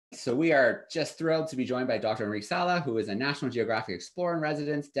so we are just thrilled to be joined by Dr. Enric Sala, who is a National Geographic Explorer in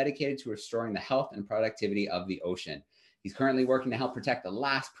Residence dedicated to restoring the health and productivity of the ocean. He's currently working to help protect the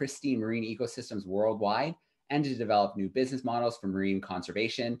last pristine marine ecosystems worldwide and to develop new business models for marine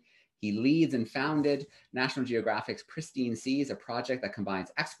conservation. He leads and founded National Geographic's Pristine Seas, a project that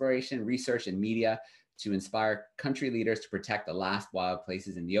combines exploration, research, and media to inspire country leaders to protect the last wild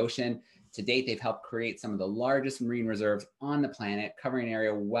places in the ocean. To date, they've helped create some of the largest marine reserves on the planet, covering an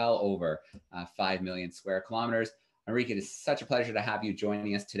area well over 5 million square kilometers. Enric, it is such a pleasure to have you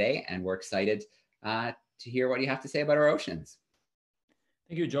joining us today, and we're excited to hear what you have to say about our oceans.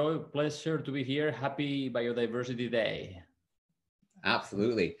 Thank you, Joe. Pleasure to be here. Happy Biodiversity Day.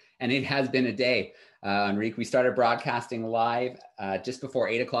 Absolutely. And it has been a day. Enric, we started broadcasting live just before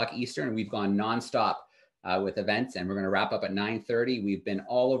 8 o'clock Eastern, and we've gone nonstop with events, and we're going to wrap up at 9:30. We've been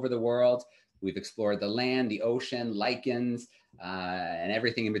all over the world. We've explored the land, the ocean, lichens, and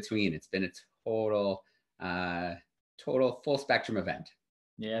everything in between. It's been a total full spectrum event.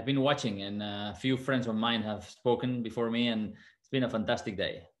 Yeah, I've been watching, and a few friends of mine have spoken before me, and it's been a fantastic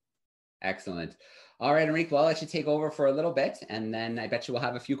day. Excellent. All right, Enric, well, I'll let you take over for a little bit, and then I bet you we'll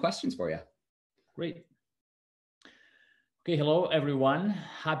have a few questions for you. Great. Okay, hello, everyone.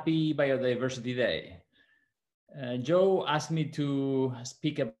 Happy Biodiversity Day. Joe asked me to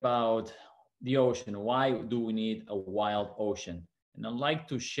speak about the ocean. Why do we need a wild ocean? And I'd like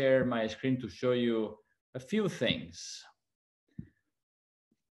to share my screen to show you a few things.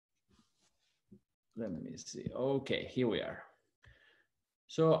 Let me see. Okay, here we are.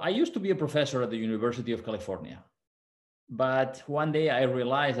 So I used to be a professor at the University of California. But one day I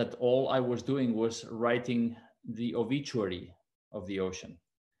realized that all I was doing was writing the obituary of the ocean.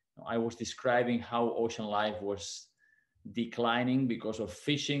 I was describing how ocean life was declining because of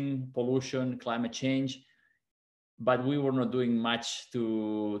fishing, pollution, climate change, but we were not doing much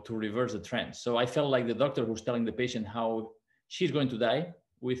to reverse the trend. So I felt like the doctor who's telling the patient how she's going to die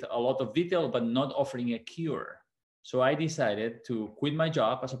with a lot of detail, but not offering a cure. So I decided to quit my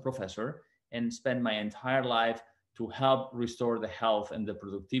job as a professor and spend my entire life to help restore the health and the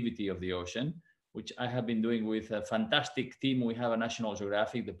productivity of the ocean, which I have been doing with a fantastic team. We have a National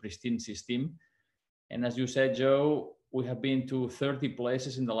Geographic, the Pristine Seas team. And as you said, Joe, we have been to 30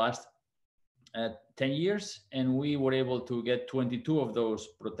 places in the last 10 years, and we were able to get 22 of those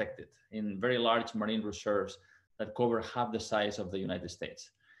protected in very large marine reserves that cover half the size of the United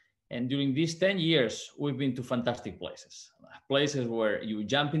States. And during these 10 years, we've been to fantastic places, places where you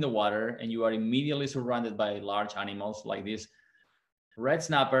jump in the water and you are immediately surrounded by large animals like this red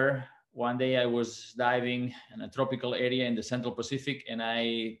snapper. One day I was diving in a tropical area in the Central Pacific, and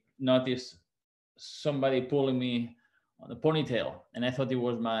I noticed somebody pulling me on the ponytail. And I thought it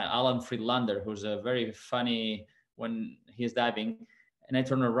was my Alan Friedlander, who's very funny when he's diving. And I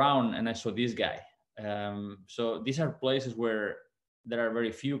turned around and I saw this guy. So these are places where there are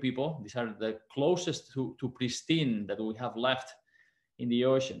very few people. These are the closest to pristine that we have left in the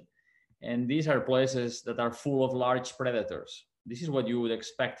ocean. And these are places that are full of large predators. This is what you would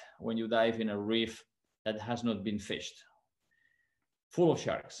expect when you dive in a reef that has not been fished. Full of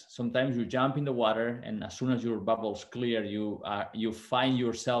sharks. Sometimes you jump in the water, and as soon as your bubbles clear, you find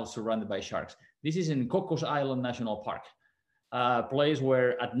yourself surrounded by sharks. This is in Cocos Island National Park, a place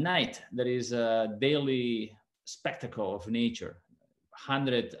where at night there is a daily spectacle of nature.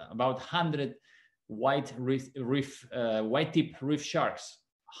 About 100 white-tip reef sharks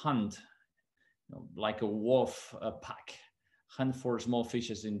hunt, like a wolf pack, hunt for small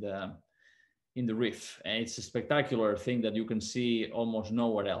fishes in the reef. And it's a spectacular thing that you can see almost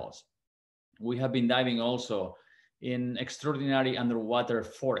nowhere else. We have been diving also in extraordinary underwater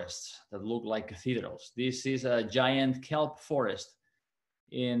forests that look like cathedrals. This is a giant kelp forest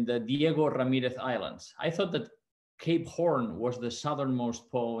in the Diego Ramirez Islands. I thought that Cape Horn was the southernmost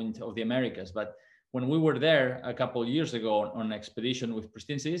point of the Americas, but when we were there a couple of years ago on an expedition with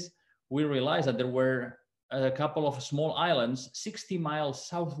Pristine Seas, we realized that there were a couple of small islands 60 miles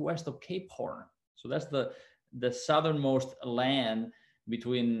southwest of Cape Horn. So that's the southernmost land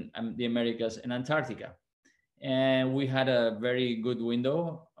between the Americas and Antarctica. And we had a very good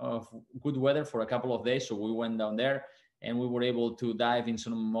window of good weather for a couple of days. So we went down there and we were able to dive in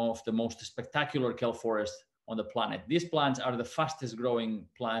some of the most spectacular kelp forests on the planet. These plants are the fastest growing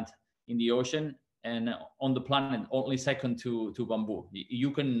plant in the ocean and on the planet, only second to bamboo. You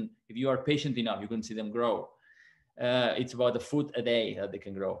can, if you are patient enough, you can see them grow. It's about a foot a day that they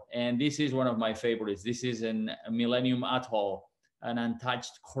can grow. And this is one of my favorites. This is in Millennium Atoll, an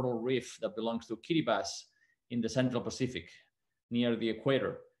untouched coral reef that belongs to Kiribati in the Central Pacific near the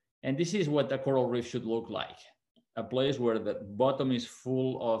equator. And this is what a coral reef should look like. a place where the bottom is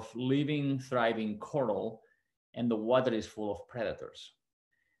full of living, thriving coral, and the water is full of predators.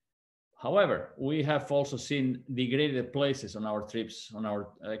 However, we have also seen degraded places on our trips, on our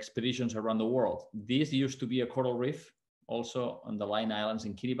expeditions around the world. This used to be a coral reef, also on the Line Islands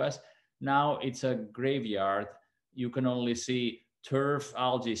in Kiribati. Now it's a graveyard. You can only see turf,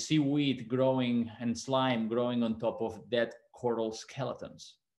 algae, seaweed growing, and slime growing on top of dead coral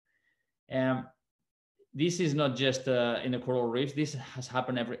skeletons. This is not just in the coral reefs. This has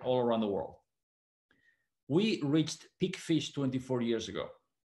happened all around the world. We reached peak fish 24 years ago,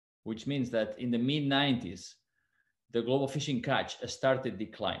 which means that in the mid-90s, the global fishing catch started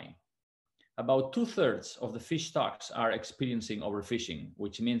declining. About 2/3 of the fish stocks are experiencing overfishing,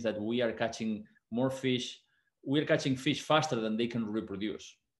 which means that we are catching more fish. We're catching fish faster than they can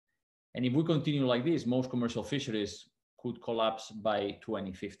reproduce. And if we continue like this, most commercial fisheries could collapse by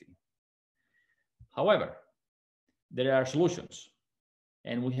 2050. However, there are solutions.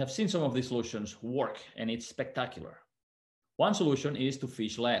 And we have seen some of these solutions work, and it's spectacular. One solution is to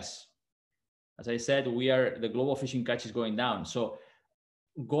fish less. As I said, the global fishing catch is going down. So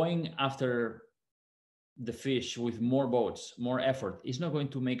going after the fish with more boats, more effort, is not going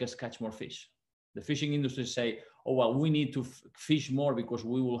to make us catch more fish. The fishing industry say, oh, well, we need to fish more because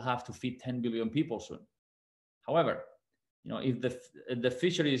we will have to feed 10 billion people soon. However, if the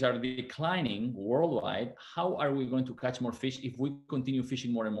fisheries are declining worldwide, how are we going to catch more fish if we continue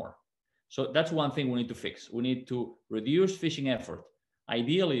fishing more and more? So that's one thing we need to fix. We need to reduce fishing effort.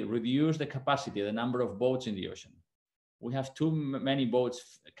 Ideally, reduce the capacity, the number of boats in the ocean. We have too many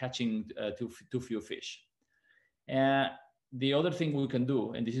boats catching too few fish. The other thing we can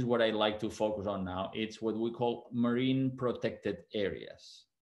do, and this is what I like to focus on now, it's what we call marine protected areas.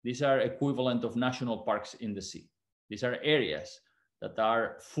 These are equivalent of national parks in the sea. These are areas that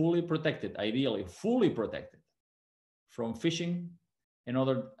are fully protected, ideally fully protected from fishing and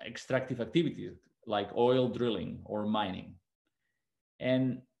other extractive activities like oil drilling or mining.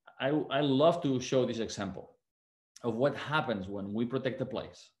 And I love to show this example of what happens when we protect a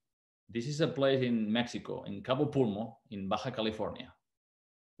place. This is a place in Mexico, in Cabo Pulmo, in Baja California.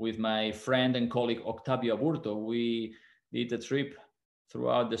 With my friend and colleague Octavio Aburto, we did a trip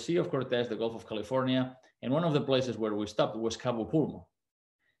throughout the Sea of Cortez, the Gulf of California, and one of the places where we stopped was Cabo Pulmo.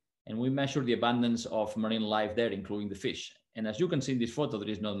 And we measured the abundance of marine life there, including the fish. And as you can see in this photo, there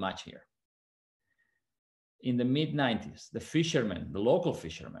is not much here. In the mid-90s, the local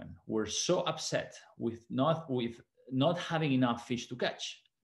fishermen, were so upset with not having enough fish to catch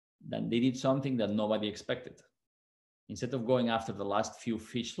that they did something that nobody expected. Instead of going after the last few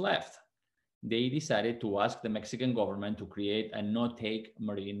fish left, they decided to ask the Mexican government to create a no-take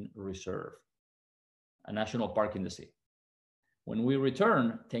marine reserve, a national park in the sea. When we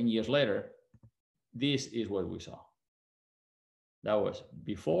returned 10 years later, this is what we saw. That was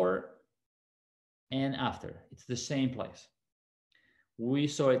before and after. It's the same place. We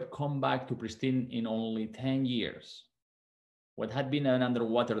saw it come back to pristine in only 10 years. What had been an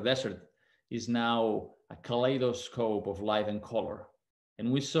underwater desert is now a kaleidoscope of light and color.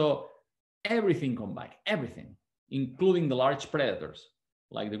 And we saw everything come back, everything, including the large predators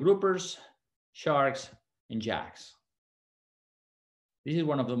like the groupers, sharks, and jacks. This is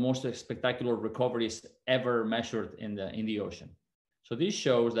one of the most spectacular recoveries ever measured in the ocean. So this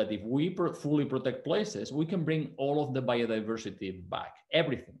shows that if we fully protect places, we can bring all of the biodiversity back,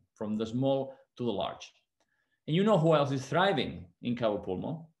 everything from the small to the large. And you know who else is thriving in Cabo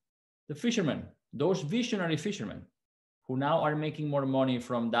Pulmo? The fishermen, those visionary fishermen who now are making more money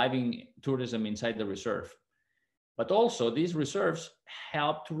from diving tourism inside the reserve. But also these reserves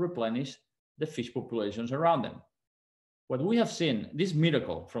help to replenish the fish populations around them. What we have seen, this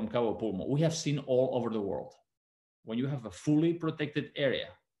miracle from Cabo Pulmo, we have seen all over the world. When you have a fully protected area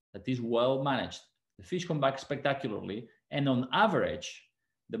that is well managed, the fish come back spectacularly. And on average,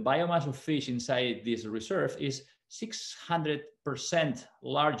 the biomass of fish inside this reserve is 600%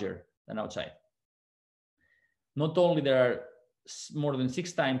 larger than outside. Not only there are more than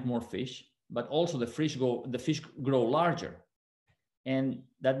 6 times more fish, but also the fish grow larger. And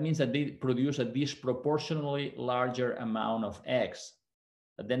that means that they produce a disproportionately larger amount of eggs.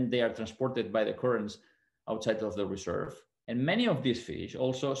 But then they are transported by the currents outside of the reserve. And many of these fish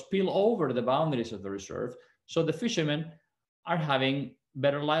also spill over the boundaries of the reserve. So the fishermen are having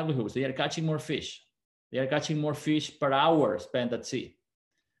better livelihoods. They are catching more fish. They are catching more fish per hour spent at sea.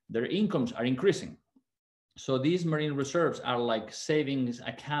 Their incomes are increasing. So these marine reserves are like savings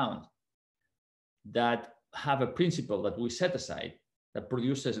accounts that have a principle that we set aside that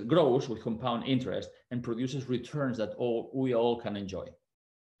grows with compound interest and produces returns that we all can enjoy.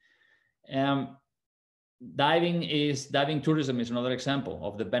 Diving tourism is another example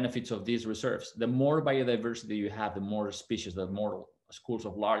of the benefits of these reserves. The more biodiversity you have, the more species, the more schools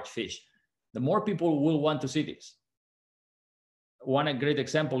of large fish, the more people will want to see this. One great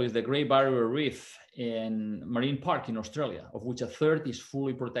example is the Great Barrier Reef in Marine Park in Australia, of which a third is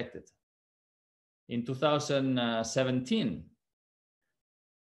fully protected. In 2017,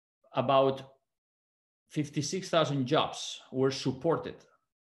 about 56,000 jobs were supported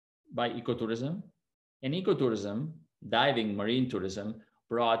by ecotourism. And ecotourism, diving marine tourism,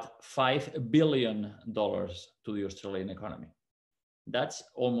 brought $5 billion to the Australian economy. That's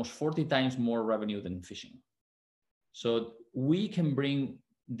almost 40 times more revenue than fishing. So we can bring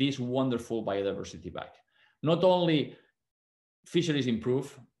this wonderful biodiversity back. Not only fisheries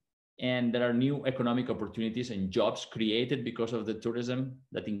improve, and there are new economic opportunities and jobs created because of the tourism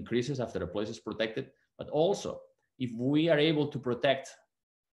that increases after a place is protected, but also if we are able to protect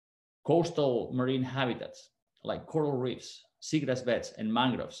coastal marine habitats like coral reefs, seagrass beds, and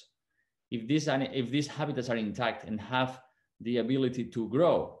mangroves, if these habitats are intact and have the ability to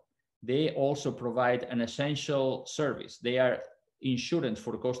grow, they also provide an essential service. They are insurance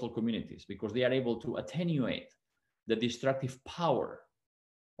for coastal communities because they are able to attenuate the destructive power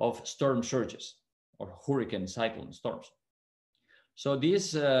of storm surges or hurricane cyclone storms. So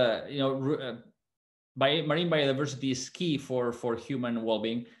this, marine biodiversity is key for human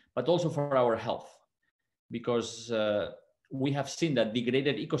well-being, but also for our health, because we have seen that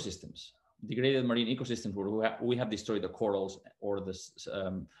degraded marine ecosystems, where we have destroyed the corals or the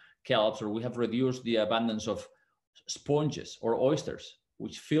kelps, or we have reduced the abundance of sponges or oysters,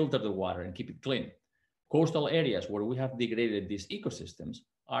 which filter the water and keep it clean. Coastal areas where we have degraded these ecosystems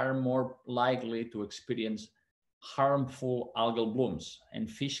are more likely to experience harmful algal blooms and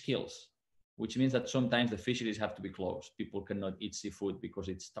fish kills, which means that sometimes the fisheries have to be closed. People cannot eat seafood because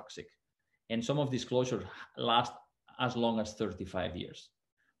it's toxic. And some of these closures last as long as 35 years.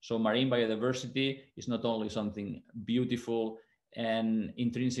 So marine biodiversity is not only something beautiful and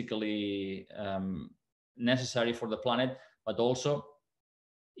intrinsically necessary for the planet, but also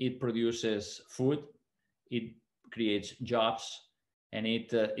it produces food, it creates jobs, and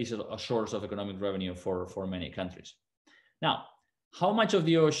it is a source of economic revenue for many countries. Now, how much of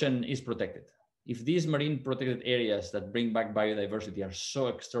the ocean is protected? If these marine protected areas that bring back biodiversity are so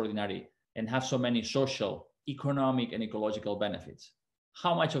extraordinary and have so many social, economic, and ecological benefits,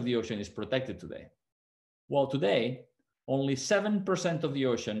 how much of the ocean is protected today? Well, today, only 7% of the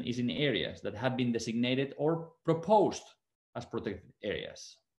ocean is in areas that have been designated or proposed as protected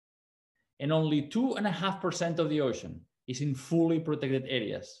areas. And only 2.5% of the ocean is in fully protected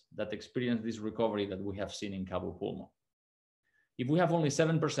areas that experience this recovery that we have seen in Cabo Pulmo. If we have only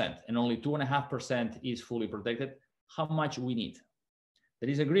 7% and only 2.5% is fully protected, how much we need? There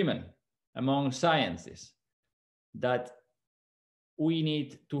is agreement among scientists that we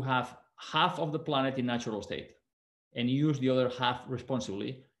need to have half of the planet in natural state and use the other half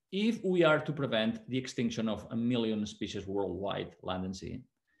responsibly if we are to prevent the extinction of 1 million species worldwide, land and sea,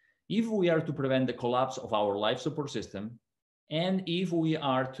 if we are to prevent the collapse of our life support system, and if we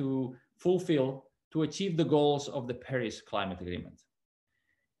are to achieve the goals of the Paris Climate Agreement.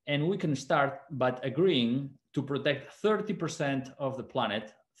 And we can start by agreeing to protect 30% of the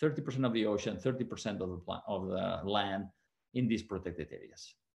planet, 30% of the ocean, 30% of the land in these protected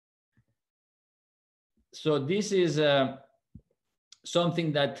areas. So this is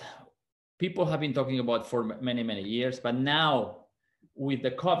something that people have been talking about for many, many years, but now with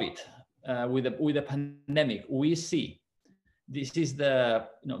the COVID, with the pandemic, we see this is the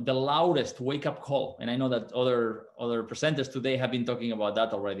loudest wake-up call. And I know that other presenters today have been talking about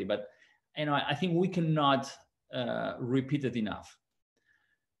that already, but I think we cannot repeat it enough.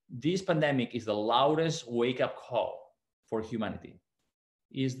 This pandemic is the loudest wake-up call for humanity,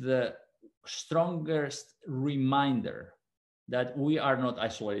 is the strongest reminder that we are not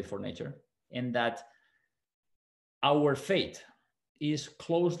isolated from nature and that our fate is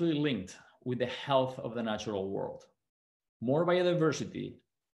closely linked with the health of the natural world. More biodiversity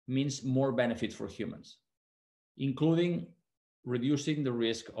means more benefits for humans, including reducing the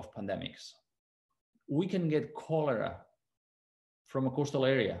risk of pandemics. We can get cholera from a coastal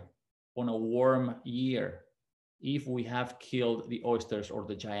area on a warm year if we have killed the oysters or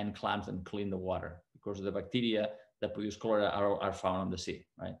the giant clams and cleaned the water, because the bacteria that produce cholera are found on the sea,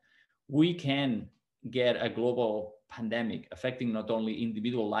 right? We can get a global pandemic affecting not only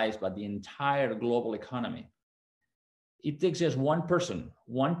individual lives, but the entire global economy. It takes just one person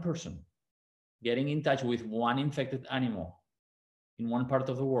getting in touch with one infected animal in one part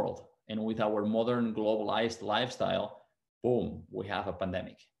of the world, and with our modern globalized lifestyle, boom, we have a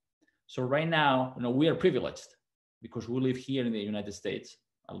pandemic. So right now, we are privileged because we live here in the United States.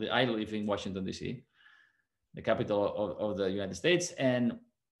 I live in Washington, D.C., the capital of the United States. And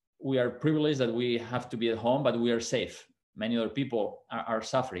we are privileged that we have to be at home, but we are safe. Many other people are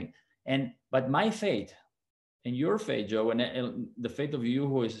suffering. But my fate and your fate, Joe, and the fate of you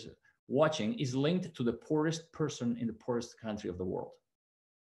who is watching is linked to the poorest person in the poorest country of the world.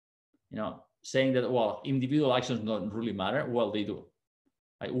 Saying that, well, individual actions don't really matter. Well, they do.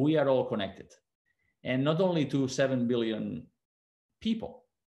 We are all connected. And not only to 7 billion people,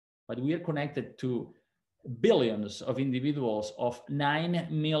 but we are connected to billions of individuals of 9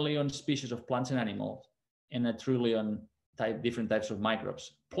 million species of plants and animals and a trillion different types of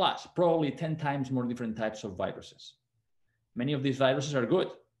microbes, plus probably 10 times more different types of viruses. Many of these viruses are good.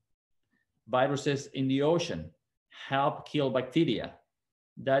 Viruses in the ocean help kill bacteria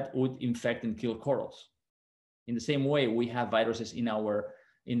that would infect and kill corals. In the same way, we have viruses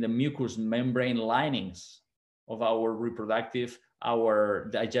in the mucous membrane linings of our reproductive, our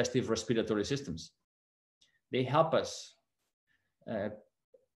digestive, respiratory systems. They help us.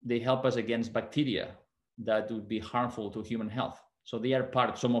 They help us against bacteria that would be harmful to human health. So they are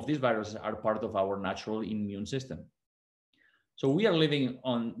some of these viruses are part of our natural immune system. So we are living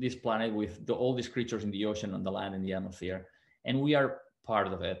on this planet with all these creatures in the ocean, on the land, in the atmosphere, and we are part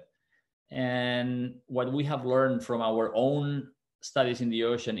of it. And what we have learned from our own studies in the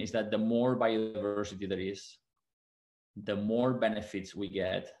ocean is that the more biodiversity there is, the more benefits we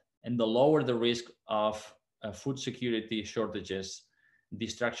get, and the lower the risk of food security shortages,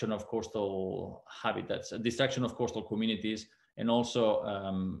 destruction of coastal habitats, destruction of coastal communities, and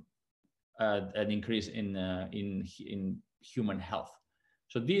also an increase in human health.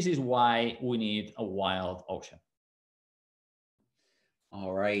 So this is why we need a wild ocean.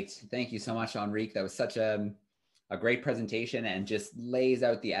 All right. Thank you so much, Enric. That was such a great presentation and just lays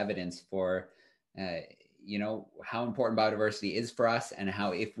out the evidence for, how important biodiversity is for us and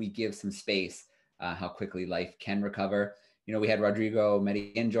how if we give some space, how quickly life can recover. We had Rodrigo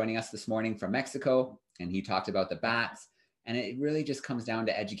Medellin joining us this morning from Mexico, and he talked about the bats. And it really just comes down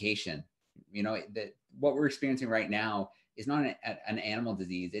to education. What we're experiencing right now is not an animal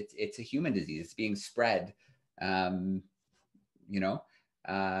disease. It's a human disease. It's being spread,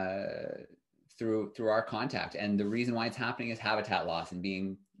 through our contact. And the reason why it's happening is habitat loss and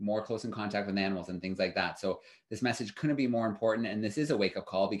being more close in contact with animals and things like that. So this message couldn't be more important. And this is a wake-up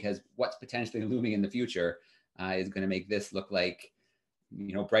call, because what's potentially looming in the future is going to make this look like,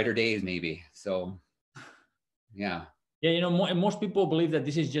 brighter days maybe. So, yeah. Yeah, most people believe that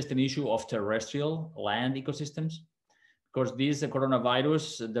this is just an issue of terrestrial land ecosystems, because this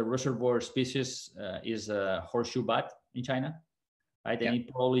coronavirus, the reservoir species is a horseshoe bat in China, right? And it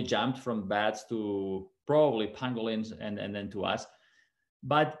probably jumped from bats to probably pangolins and then to us.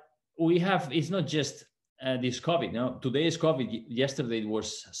 But it's not just this COVID. Today is COVID. Yesterday it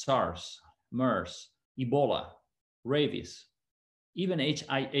was SARS, MERS, Ebola, rabies, even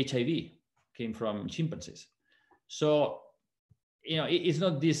HIV came from chimpanzees. So, it's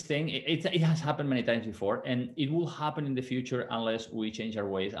not this thing. It has happened many times before, and it will happen in the future unless we change our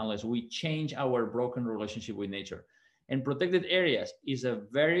ways, unless we change our broken relationship with nature. And protected areas is a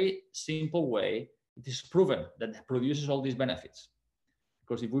very simple way. It is proven that produces all these benefits.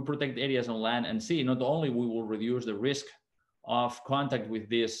 Because if we protect areas on land and sea, not only we will reduce the risk of contact with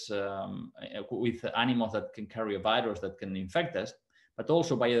with animals that can carry a virus that can infect us, but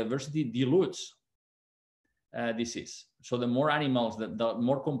also biodiversity dilutes disease. So the more animals, the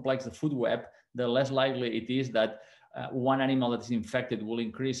more complex the food web, the less likely it is that one animal that is infected will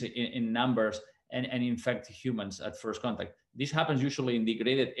increase in numbers and infect humans at first contact. This happens usually in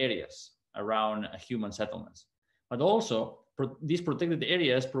degraded areas around human settlements. But also, these protected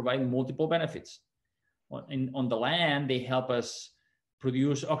areas provide multiple benefits. On the land, they help us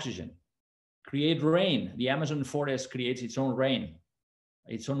produce oxygen, create rain. The Amazon forest creates its own rain,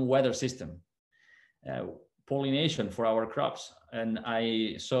 its own weather system. Pollination for our crops. And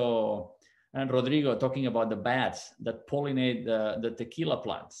I saw Rodrigo talking about the bats that pollinate the tequila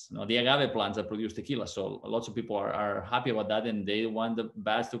plants, the agave plants that produce tequila. So lots of people are happy about that, and they want the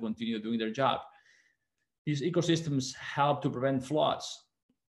bats to continue doing their job. These ecosystems help to prevent floods.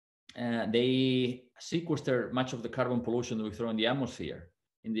 They sequester much of the carbon pollution that we throw in the atmosphere.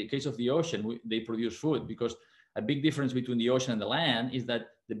 In the case of the ocean, they produce food, because a big difference between the ocean and the land is that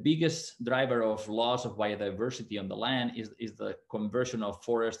the biggest driver of loss of biodiversity on the land is the conversion of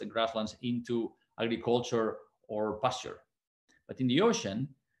forest and grasslands into agriculture or pasture. But in the ocean,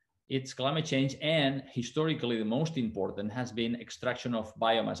 it's climate change, and historically the most important has been extraction of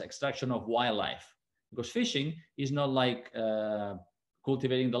biomass, extraction of wildlife. Because fishing is not like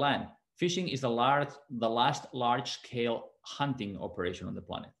cultivating the land. Fishing is the last large-scale hunting operation on the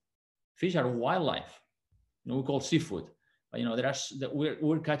planet. Fish are wildlife. We call seafood. But,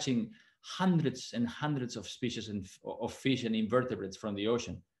 we're catching hundreds and hundreds of species of fish and invertebrates from the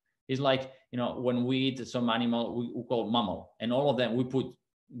ocean. It's like, when we eat some animal, we call mammal, and all of them, we put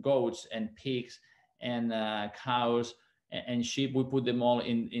goats and pigs and cows and sheep, we put them all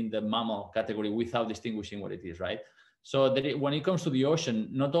in the mammal category without distinguishing what it is, right? So when it comes to the ocean,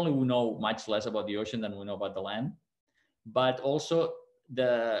 not only we know much less about the ocean than we know about the land, but also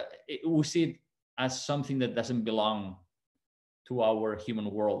we see it as something that doesn't belong to our human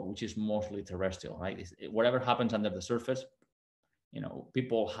world, which is mostly terrestrial, right? Whatever happens under the surface,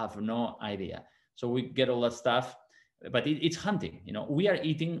 people have no idea. So we get all that stuff, but it's hunting. We are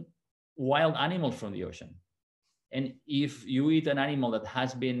eating wild animals from the ocean. And if you eat an animal that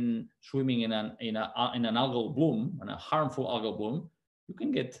has been swimming in an algal bloom, in a harmful algal bloom, you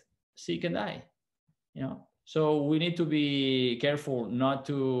can get sick and die. So we need to be careful not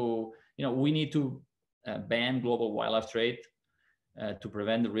to. We need to ban global wildlife trade to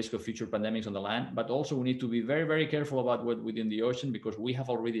prevent the risk of future pandemics on the land. But also we need to be very, very careful about what within the ocean, because we have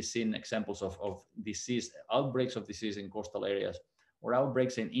already seen examples of disease, outbreaks of disease in coastal areas, or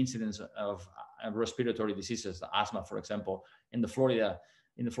outbreaks and incidents of respiratory diseases, asthma, for example, in the Florida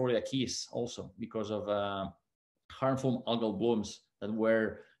Keys, also because of harmful algal blooms that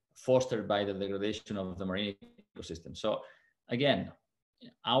were fostered by the degradation of the marine ecosystem. So again,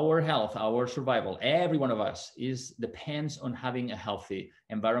 our health, our survival, every one of us depends on having a healthy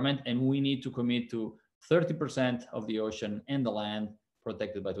environment, and we need to commit to 30% of the ocean and the land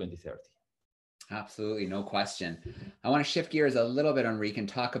protected by 2030. Absolutely, no question. I want to shift gears a little bit, Enric, and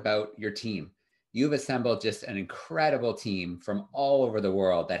talk about your team. You've assembled just an incredible team from all over the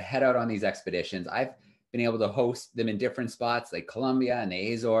world that head out on these expeditions. I've been able to host them in different spots like Colombia and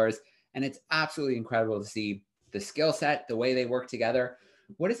the Azores, and it's absolutely incredible to see the skill set, the way they work together.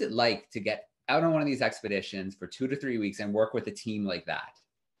 What is it like to get out on one of these expeditions for 2 to 3 weeks and work with a team like that?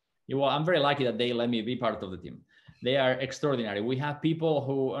 Yeah, well, I'm very lucky that they let me be part of the team. They are extraordinary. We have people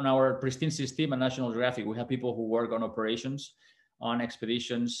who, on our pristine system at National Geographic, we have people who work on operations, on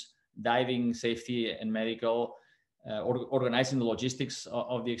expeditions, diving, safety, and medical, organizing the logistics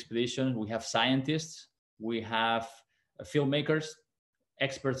of the expedition. We have scientists. We have filmmakers,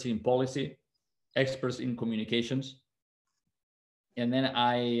 experts in policy, experts in communications. And then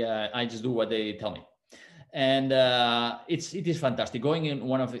I just do what they tell me. And it is fantastic. Going in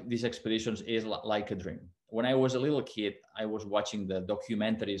one of these expeditions is like a dream. When I was a little kid, I was watching the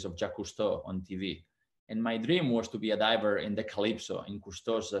documentaries of Jacques Cousteau on TV. And my dream was to be a diver in the Calypso, in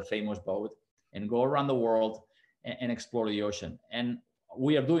Cousteau's famous boat, and go around the world and explore the ocean. And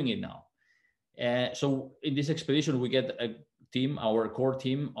we are doing it now. So in this expedition, we get a team, our core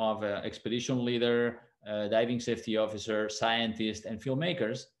team of expedition leader, diving safety officer, scientists, and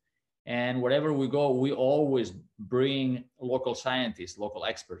filmmakers. And wherever we go, we always bring local scientists, local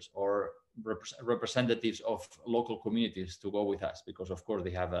experts, or representatives of local communities to go with us, because of course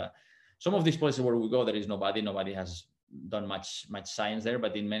they have some of these places where we go, there is nobody has done much science there,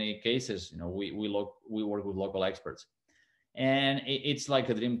 but in many cases, we work with local experts. And it's like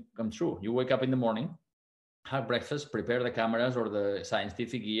a dream come true. You wake up in the morning, have breakfast, prepare the cameras or the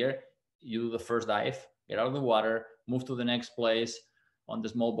scientific gear, you do the first dive, get out of the water, move to the next place on the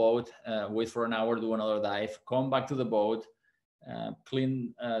small boat, wait for an hour, do another dive, come back to the boat,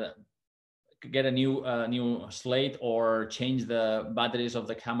 clean, get a new slate or change the batteries of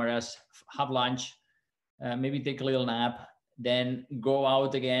the cameras, have lunch, maybe take a little nap, then go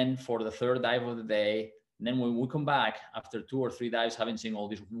out again for the third dive of the day. And then when we come back after 2 or 3 dives, having seen all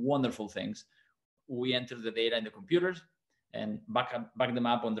these wonderful things, we enter the data in the computers and back them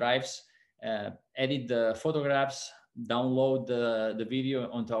up on drives, edit the photographs, download the video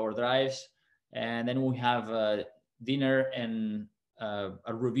onto our drives, and then we have dinner and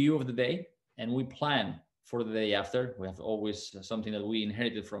a review of the day, and we plan for the day after. We have always something that we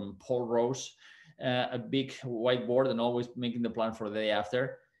inherited from Paul Rose, a big whiteboard, and always making the plan for the day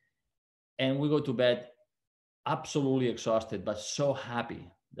after. And we go to bed absolutely exhausted, but so happy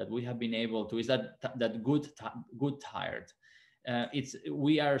that we have been able to. Is that good tired?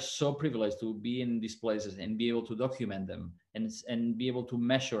 We are so privileged to be in these places and be able to document them and be able to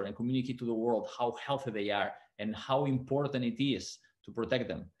measure and communicate to the world how healthy they are and how important it is to protect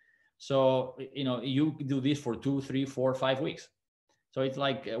them. So, you do this for 2, 3, 4, 5 weeks. So it's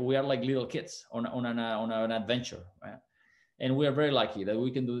like we are like little kids on an adventure, right? And we are very lucky that we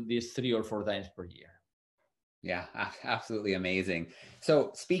can do this 3 or 4 times per year. Yeah, absolutely amazing.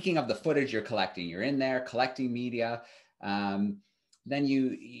 So speaking of the footage you're collecting, you're in there collecting media. then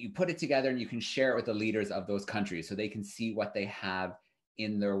you put it together and you can share it with the leaders of those countries so they can see what they have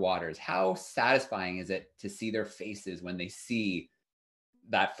in their waters. How satisfying is it to see their faces when they see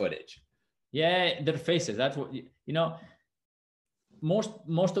that footage? Yeah, their faces. That's what,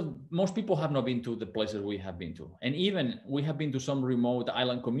 most people have not been to the places we have been to, and even we have been to some remote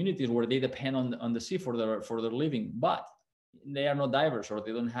island communities where they depend on the sea for their living, but they are not divers or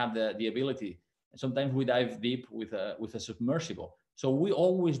they don't have the ability. Sometimes we dive deep with a submersible, so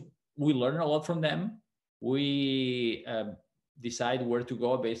we learn a lot from them. We decide where to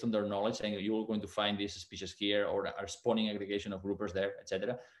go based on their knowledge, saying you're going to find this species here or are spawning aggregation of groupers there,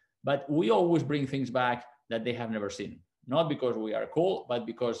 etc. But we always bring things back that they have never seen, not because we are cool, but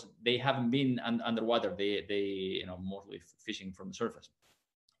because they haven't been underwater. They mostly fishing from the surface,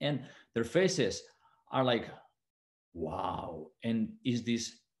 and their faces are like, wow. And is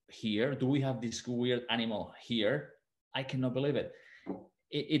this here? Do we have this weird animal here? I cannot believe it.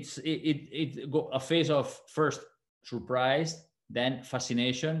 It's a phase of first surprise, then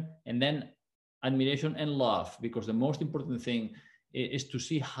fascination, and then admiration and love, because the most important thing is to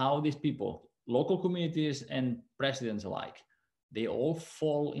see how these people, local communities and presidents alike, they all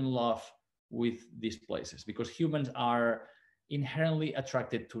fall in love with these places, because humans are inherently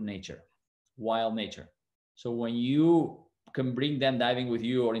attracted to nature, wild nature. So when you can bring them diving with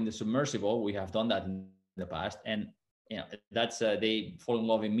you or in the submersible, we have done that in the past, and that's they fall in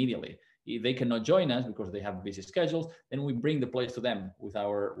love immediately. If they cannot join us because they have busy schedules, then we bring the place to them with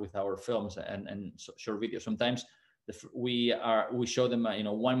our films and short videos. Sometimes we show them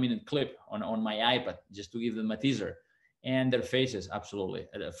a 1 minute clip on my iPad just to give them a teaser, and their faces, absolutely.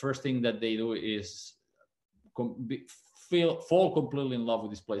 The first thing that they do is fall completely in love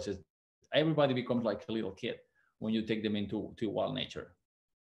with these places. Everybody becomes like a little kid when you take them into wild nature.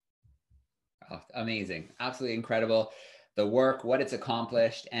 Oh, amazing. Absolutely incredible. The work, what it's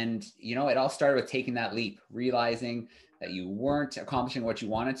accomplished. And, it all started with taking that leap, realizing that you weren't accomplishing what you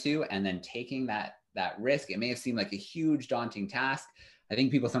wanted to, and then taking that risk. It may have seemed like a huge, daunting task. I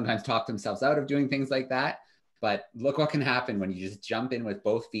think people sometimes talk themselves out of doing things like that. But look what can happen when you just jump in with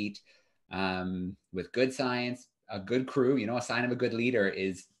both feet, with good science, a good crew. A sign of a good leader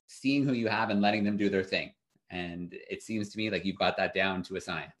is seeing who you have and letting them do their thing. And it seems to me like you've got that down to a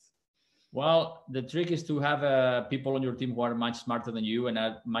science. Well, the trick is to have people on your team who are much smarter than you and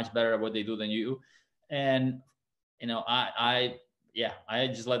are much better at what they do than you. And, I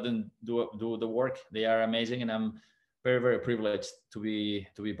just let them do the work. They are amazing. And I'm very, very privileged to be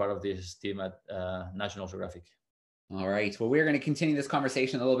part of this team at National Geographic. All right. Well, we're going to continue this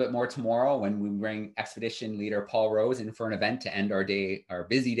conversation a little bit more tomorrow when we bring expedition leader Paul Rose in for an event to end our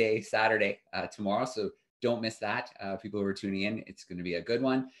busy day, Saturday, tomorrow. So don't miss that. People who are tuning in, it's going to be a good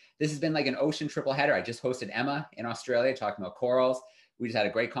one. This has been like an ocean triple header. I just hosted Emma in Australia talking about corals. We just had a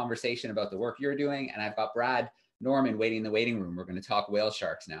great conversation about the work you're doing. And I've got Brad Norman waiting in the waiting room. We're going to talk whale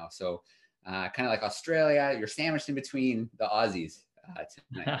sharks now. So kind of like Australia, you're sandwiched in between the Aussies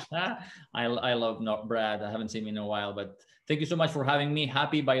tonight. I love Brad. I haven't seen him in a while, but thank you so much for having me.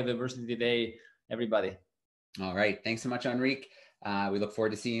 Happy Biodiversity Day, everybody. All right. Thanks so much, Enric. We look forward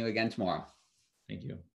to seeing you again tomorrow. Thank you.